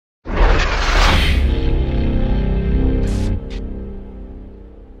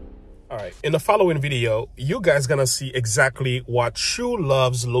In the following video, you guys gonna see exactly what true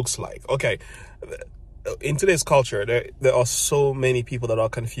love looks like. Okay, in today's culture, there are so many people that are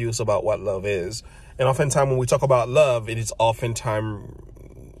confused about what love is. And oftentimes when we talk about love, it is oftentimes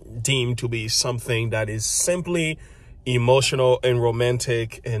deemed to be something that is simply emotional and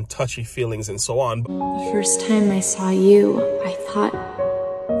romantic and touchy feelings and so on. The first time I saw you, I thought,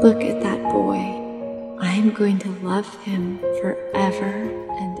 look at that boy. I am going to love him forever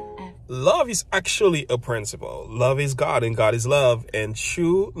and ever. Love is actually a principle. Love is God and God is love. And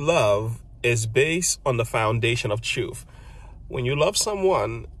true love is based on the foundation of truth. When you love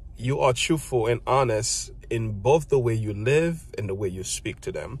someone, you are truthful and honest in both the way you live and the way you speak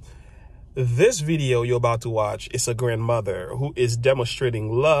to them. This video you're about to watch is a grandmother who is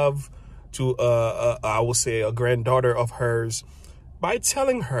demonstrating love to I will say a granddaughter of hers by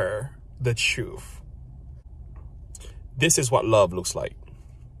telling her the truth. This is what love looks like.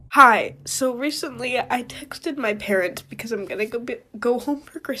 Hi, so recently I texted my parents because I'm gonna go home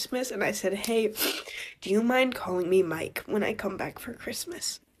for Christmas, and I said, hey, do you mind calling me Mike when I come back for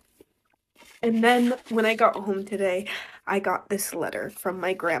Christmas? And then when I got home today, I got this letter from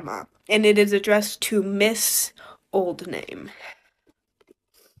my grandma, and it is addressed to Miss Old Name.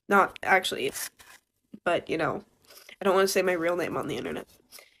 Not actually, but you know, I don't want to say my real name on the internet.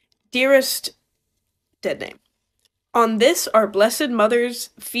 Dearest dead name. On this, our Blessed Mother's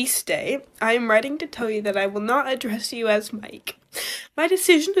feast day, I am writing to tell you that I will not address you as Mike. My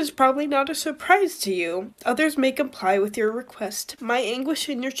decision is probably not a surprise to you. Others may comply with your request. My anguish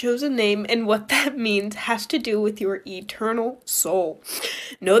in your chosen name and what that means has to do with your eternal soul.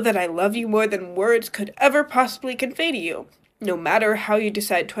 Know that I love you more than words could ever possibly convey to you. No matter how you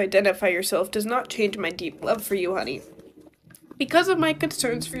decide to identify yourself does not change my deep love for you, honey. Because of my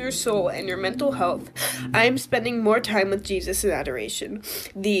concerns for your soul and your mental health, I am spending more time with Jesus in adoration.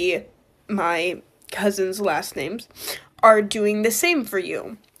 My cousin's last names are doing the same for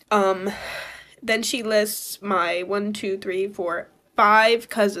you. Then she lists my 5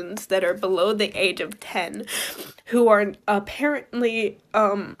 cousins that are below the age of 10 who are apparently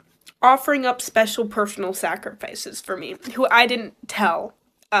offering up special personal sacrifices for me, who I didn't tell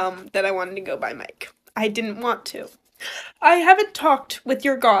that I wanted to go by Mike. I didn't want to. I haven't talked with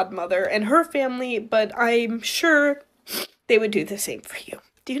your godmother and her family, but I'm sure they would do the same for you.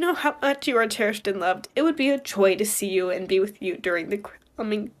 Do you know how much you are cherished and loved? It would be a joy to see you and be with you during the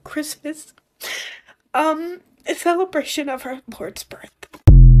coming Christmas, a celebration of our Lord's birth.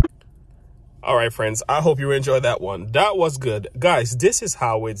 All right, friends, I hope you enjoyed that one. That was good. Guys, this is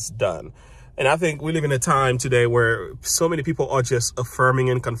how it's done. And I think we live in a time today where so many people are just affirming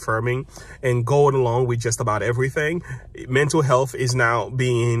and confirming and going along with just about everything. Mental health is now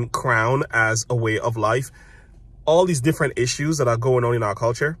being crowned as a way of life. All these different issues that are going on in our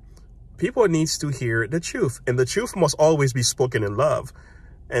culture, people needs to hear the truth. And the truth must always be spoken in love.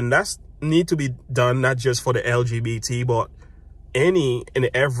 And that's need to be done not just for the LGBT, but any and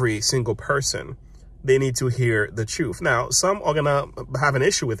every single person. They need to hear the truth. Now, some are gonna have an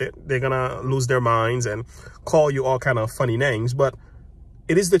issue with it. They're gonna lose their minds and call you all kind of funny names, but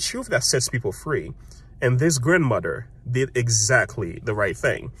it is the truth that sets people free. And this grandmother did exactly the right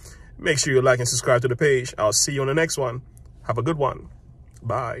thing. Make sure you like and subscribe to the page. I'll see you on the next one. Have a good one.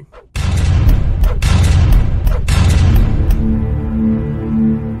 Bye.